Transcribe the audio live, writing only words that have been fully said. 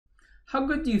How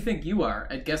good do you think you are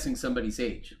at guessing somebody's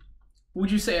age?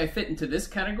 Would you say I fit into this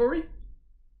category?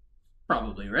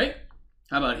 Probably, right?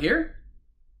 How about here?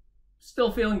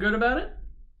 Still feeling good about it?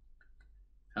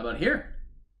 How about here?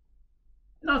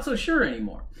 Not so sure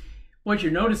anymore. What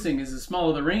you're noticing is the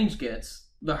smaller the range gets,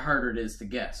 the harder it is to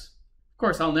guess. Of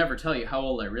course, I'll never tell you how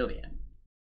old I really am.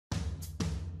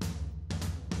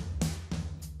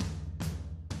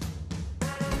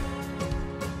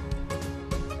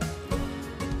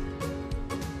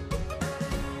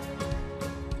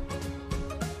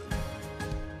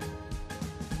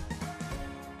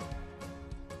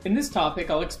 In this topic,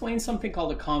 I'll explain something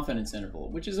called a confidence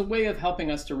interval, which is a way of helping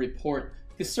us to report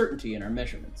the certainty in our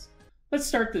measurements. Let's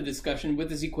start the discussion with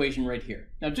this equation right here.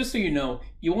 Now, just so you know,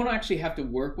 you won't actually have to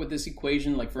work with this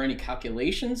equation like for any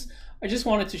calculations. I just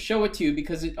wanted to show it to you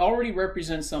because it already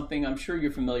represents something I'm sure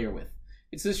you're familiar with.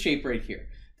 It's this shape right here.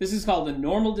 This is called a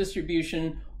normal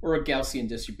distribution or a Gaussian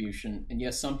distribution, and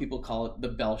yes, some people call it the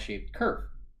bell-shaped curve.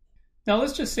 Now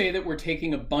let's just say that we're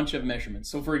taking a bunch of measurements.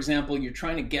 So for example, you're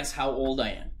trying to guess how old I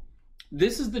am.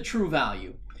 This is the true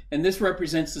value, and this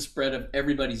represents the spread of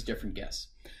everybody's different guess.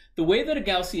 The way that a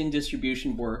Gaussian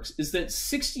distribution works is that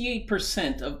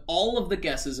 68% of all of the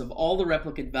guesses of all the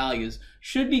replicate values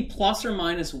should be plus or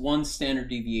minus 1 standard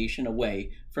deviation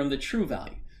away from the true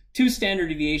value. 2 standard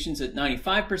deviations at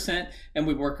 95%, and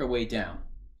we work our way down.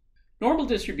 Normal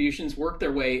distributions work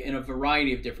their way in a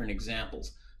variety of different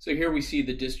examples. So here we see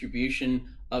the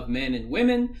distribution of men and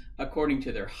women according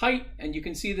to their height, and you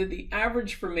can see that the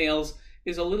average for males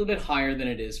is a little bit higher than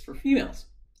it is for females.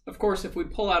 Of course, if we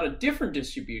pull out a different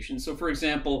distribution, so for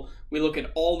example, we look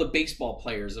at all the baseball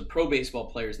players, the pro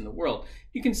baseball players in the world,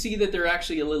 you can see that they're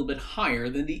actually a little bit higher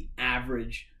than the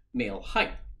average male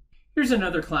height. Here's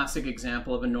another classic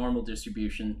example of a normal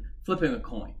distribution, flipping a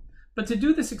coin. But to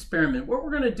do this experiment, what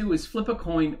we're going to do is flip a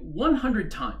coin 100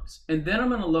 times, and then I'm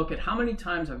going to look at how many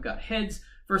times I've got heads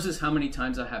versus how many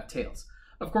times I have tails.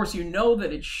 Of course, you know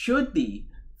that it should be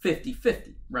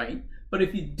 50-50, right? But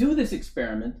if you do this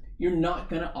experiment, you're not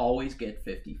going to always get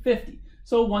 50-50.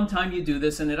 So one time you do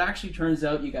this, and it actually turns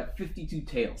out you got 52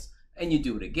 tails. And you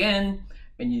do it again,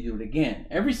 and you do it again.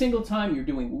 Every single time you're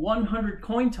doing 100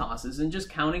 coin tosses and just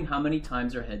counting how many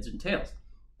times are heads and tails.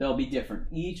 They'll be different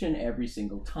each and every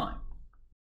single time.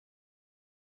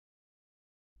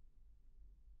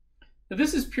 Now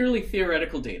this is purely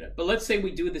theoretical data, but let's say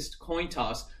we do this coin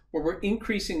toss where we're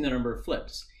increasing the number of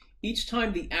flips. Each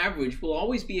time the average will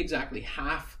always be exactly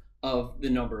half of the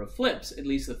number of flips, at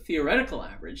least the theoretical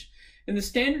average, and the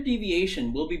standard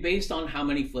deviation will be based on how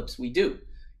many flips we do.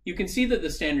 You can see that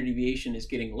the standard deviation is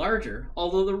getting larger,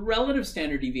 although the relative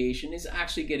standard deviation is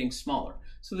actually getting smaller.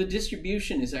 So the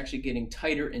distribution is actually getting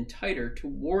tighter and tighter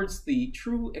towards the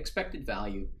true expected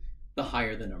value, the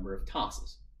higher the number of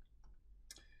tosses.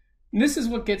 And this is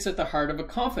what gets at the heart of a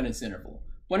confidence interval.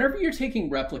 Whenever you're taking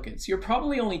replicates, you're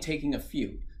probably only taking a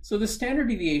few. So the standard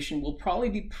deviation will probably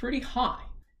be pretty high.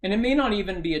 And it may not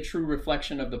even be a true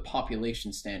reflection of the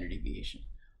population standard deviation.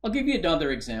 I'll give you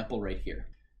another example right here.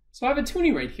 So I have a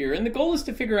toonie right here, and the goal is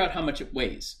to figure out how much it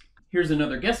weighs. Here's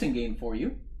another guessing game for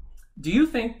you. Do you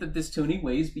think that this toonie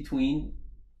weighs between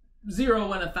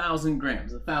 0 and 1,000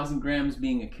 grams? 1,000 grams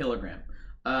being a kilogram.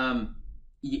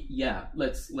 Yeah,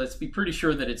 let's be pretty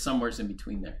sure that it's somewhere in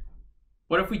between there.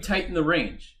 What if we tighten the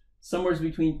range? Somewhere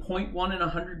between 0.1 and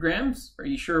 100 grams? Are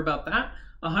you sure about that?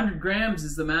 100 grams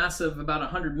is the mass of about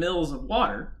 100 mils of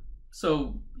water.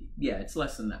 So yeah, it's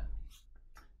less than that.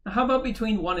 Now how about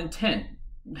between 1 and 10?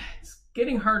 It's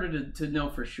getting harder to know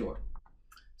for sure.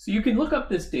 So you can look up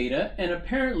this data, and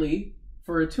apparently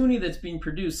for a toonie that's been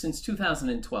produced since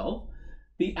 2012,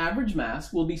 the average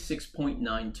mass will be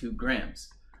 6.92 grams.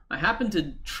 I happened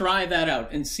to try that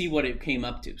out and see what it came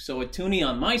up to. So a toonie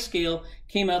on my scale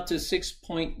came out to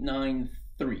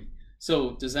 6.93.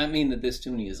 So does that mean that this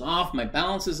toonie is off? My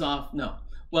balance is off? No.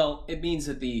 Well, it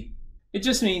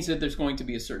just means that there's going to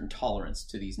be a certain tolerance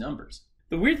to these numbers.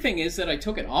 The weird thing is that I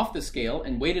took it off the scale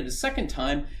and weighed it a second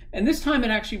time, and this time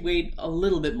it actually weighed a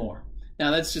little bit more.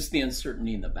 Now that's just the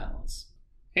uncertainty in the balance.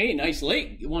 Hey, nice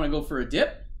lake. You want to go for a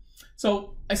dip?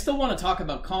 So I still want to talk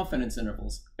about confidence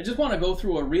intervals. I just want to go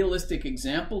through a realistic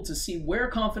example to see where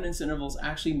confidence intervals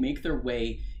actually make their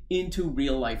way into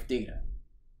real life data.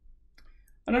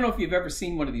 I don't know if you've ever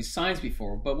seen one of these signs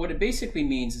before, but what it basically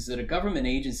means is that a government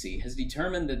agency has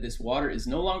determined that this water is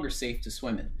no longer safe to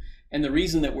swim in. And the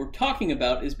reason that we're talking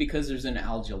about is because there's an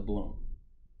algal bloom.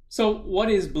 So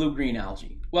what is blue-green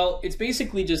algae? Well, it's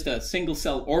basically just a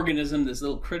single-cell organism, this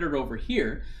little critter over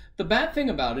here. The bad thing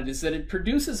about it is that it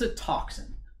produces a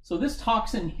toxin. So this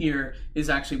toxin here is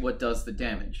actually what does the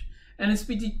damage. And it's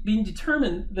been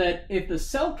determined that if the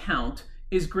cell count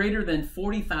is greater than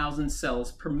 40,000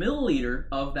 cells per milliliter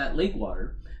of that lake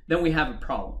water, then we have a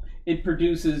problem. It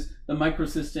produces the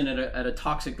microcystin at a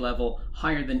toxic level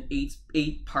higher than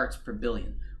 8 parts per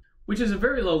billion, which is a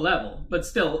very low level, but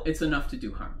still it's enough to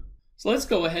do harm. So let's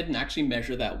go ahead and actually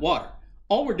measure that water.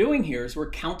 All we're doing here is we're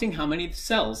counting how many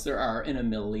cells there are in a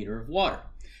milliliter of water.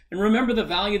 And remember, the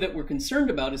value that we're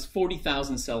concerned about is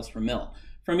 40,000 cells per mil.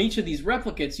 From each of these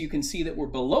replicates, you can see that we're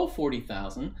below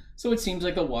 40,000, so it seems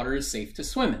like the water is safe to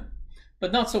swim in.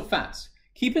 But not so fast.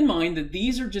 Keep in mind that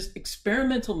these are just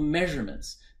experimental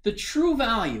measurements. The true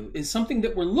value is something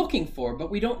that we're looking for, but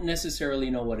we don't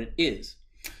necessarily know what it is.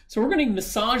 So we're going to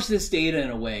massage this data in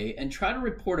a way and try to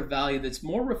report a value that's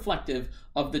more reflective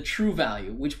of the true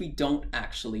value, which we don't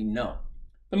actually know.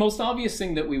 The most obvious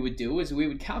thing that we would do is we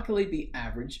would calculate the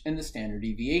average and the standard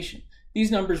deviation.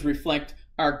 These numbers reflect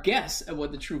our guess at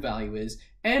what the true value is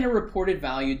and a reported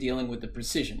value dealing with the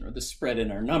precision or the spread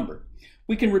in our number.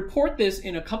 We can report this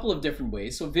in a couple of different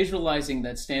ways. So visualizing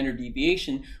that standard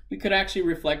deviation, we could actually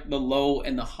reflect the low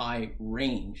and the high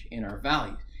range in our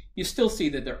values. You still see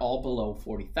that they're all below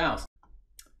 40,000.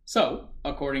 So,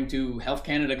 according to Health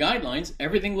Canada guidelines,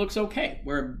 everything looks okay.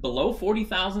 We're below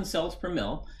 40,000 cells per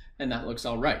mil, and that looks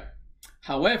all right.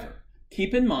 However,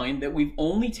 keep in mind that we've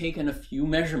only taken a few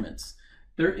measurements.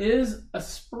 There is a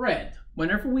spread.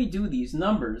 Whenever we do these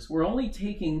numbers, we're only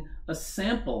taking a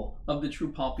sample of the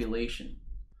true population.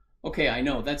 Okay, I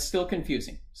know, that's still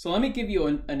confusing. So let me give you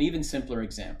an even simpler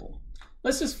example.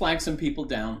 Let's just flag some people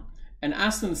down and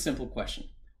ask them a simple question.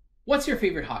 What's your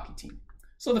favorite hockey team?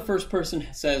 So the first person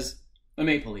says, the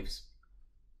Maple Leafs.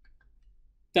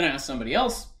 Then I ask somebody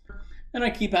else, and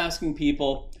I keep asking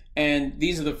people, and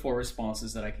these are the 4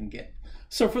 responses that I can get.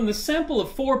 So from the sample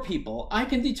of 4 people, I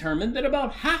can determine that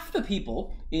about half the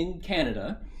people in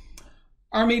Canada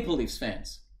are Maple Leafs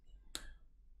fans.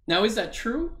 Now, is that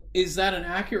true? Is that an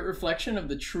accurate reflection of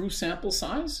the true sample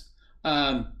size?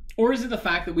 Or is it the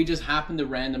fact that we just happen to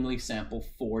randomly sample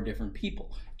 4 different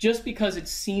people? Just because it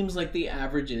seems like the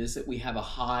average is that we have a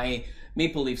high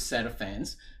Maple Leaf set of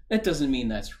fans, that doesn't mean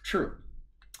that's true.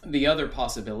 The other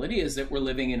possibility is that we're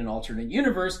living in an alternate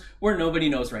universe where nobody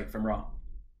knows right from wrong.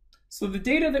 So the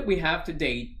data that we have to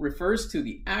date refers to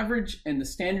the average and the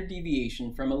standard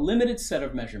deviation from a limited set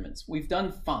of measurements. We've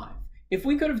done 5. If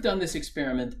we could have done this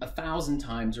experiment 1,000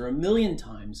 times or 1,000,000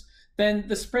 times, then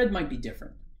the spread might be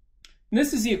different. And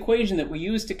this is the equation that we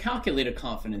use to calculate a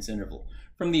confidence interval.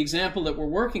 From the example that we're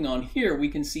working on here, we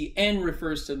can see n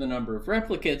refers to the number of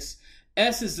replicates,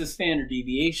 s is the standard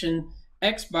deviation,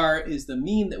 x bar is the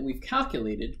mean that we've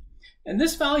calculated, and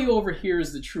this value over here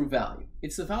is the true value.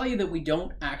 It's the value that we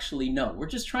don't actually know. We're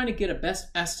just trying to get a best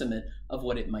estimate of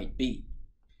what it might be.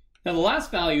 Now the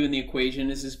last value in the equation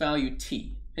is this value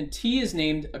t, and t is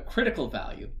named a critical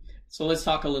value. So let's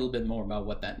talk a little bit more about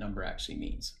what that number actually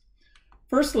means.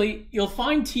 Firstly, you'll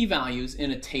find t-values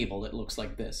in a table that looks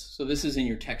like this. So this is in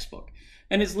your textbook.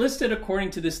 And it's listed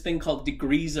according to this thing called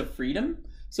degrees of freedom.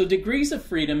 So degrees of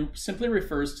freedom simply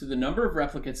refers to the number of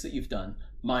replicates that you've done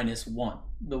minus 1.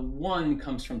 The 1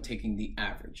 comes from taking the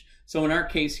average. So in our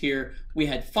case here, we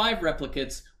had 5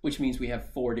 replicates, which means we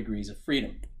have 4 degrees of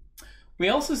freedom. We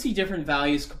also see different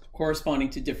values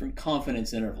corresponding to different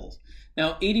confidence intervals.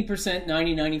 Now 80%,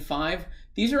 90, 95,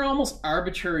 these are almost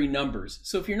arbitrary numbers.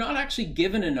 So if you're not actually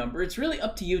given a number, it's really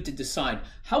up to you to decide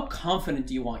how confident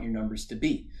do you want your numbers to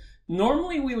be.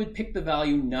 Normally we would pick the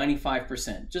value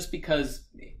 95% just because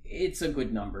it's a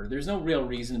good number. There's no real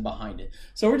reason behind it.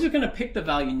 So we're just going to pick the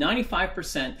value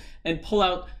 95% and pull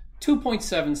out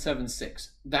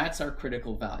 2.776. That's our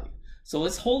critical value. So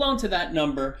let's hold on to that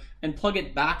number and plug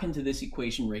it back into this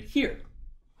equation right here.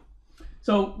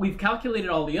 So we've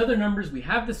calculated all the other numbers. We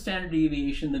have the standard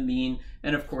deviation, the mean,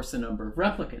 and of course the number of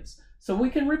replicates. So we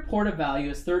can report a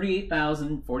value as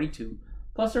 38,042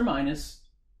 plus or minus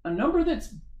a number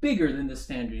that's bigger than the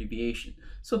standard deviation.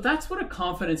 So that's what a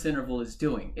confidence interval is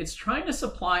doing. It's trying to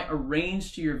supply a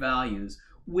range to your values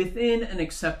within an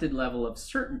accepted level of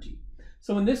certainty.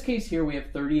 So in this case here, we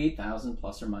have 38,000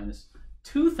 plus or minus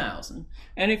 2,000.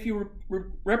 And if you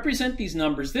represent these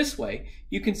numbers this way,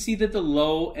 you can see that the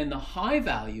low and the high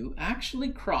value actually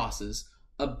crosses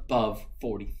above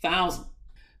 40,000.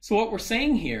 So what we're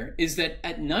saying here is that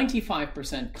at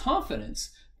 95% confidence,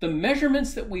 the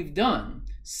measurements that we've done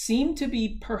seem to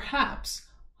be perhaps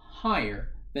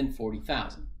higher than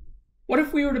 40,000. What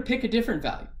if we were to pick a different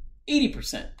value,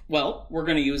 80%? Well, we're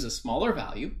going to use a smaller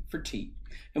value for t,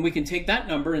 and we can take that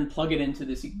number and plug it into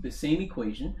the same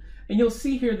equation, and you'll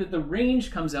see here that the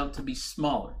range comes out to be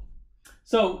smaller.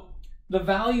 So The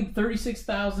value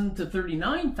 36,000 to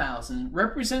 39,000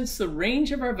 represents the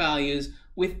range of our values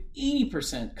with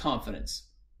 80% confidence.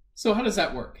 So how does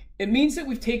that work? It means that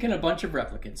we've taken a bunch of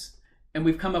replicates and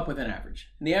we've come up with an average.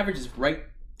 And the average is right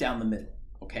down the middle,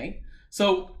 okay?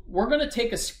 So we're going to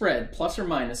take a spread, plus or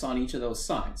minus, on each of those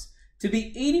sides. To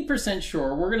be 80%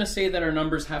 sure, we're going to say that our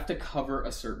numbers have to cover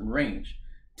a certain range.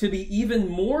 To be even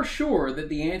more sure that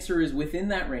the answer is within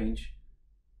that range,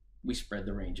 we spread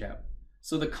the range out.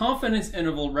 So the confidence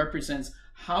interval represents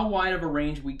how wide of a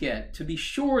range we get to be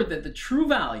sure that the true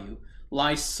value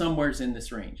lies somewhere in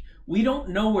this range. We don't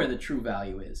know where the true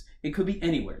value is. It could be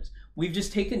anywhere. We've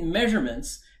just taken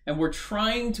measurements and we're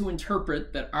trying to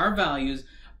interpret that our values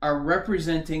are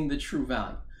representing the true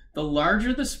value. The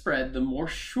larger the spread, the more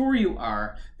sure you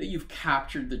are that you've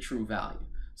captured the true value.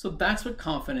 So that's what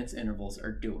confidence intervals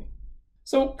are doing.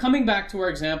 So coming back to our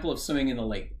example of swimming in the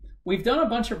lake, we've done a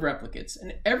bunch of replicates,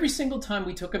 and every single time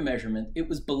we took a measurement, it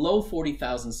was below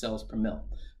 40,000 cells per mil.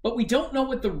 But we don't know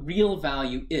what the real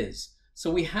value is.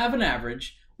 So we have an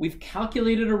average, we've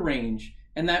calculated a range,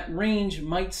 and that range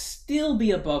might still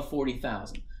be above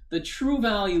 40,000. The true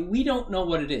value, we don't know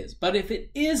what it is, but if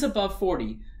it is above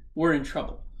 40, we're in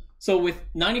trouble. So with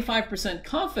 95%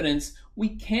 confidence, we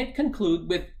can't conclude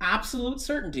with absolute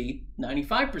certainty,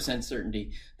 95%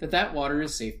 certainty, that that water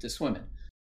is safe to swim in.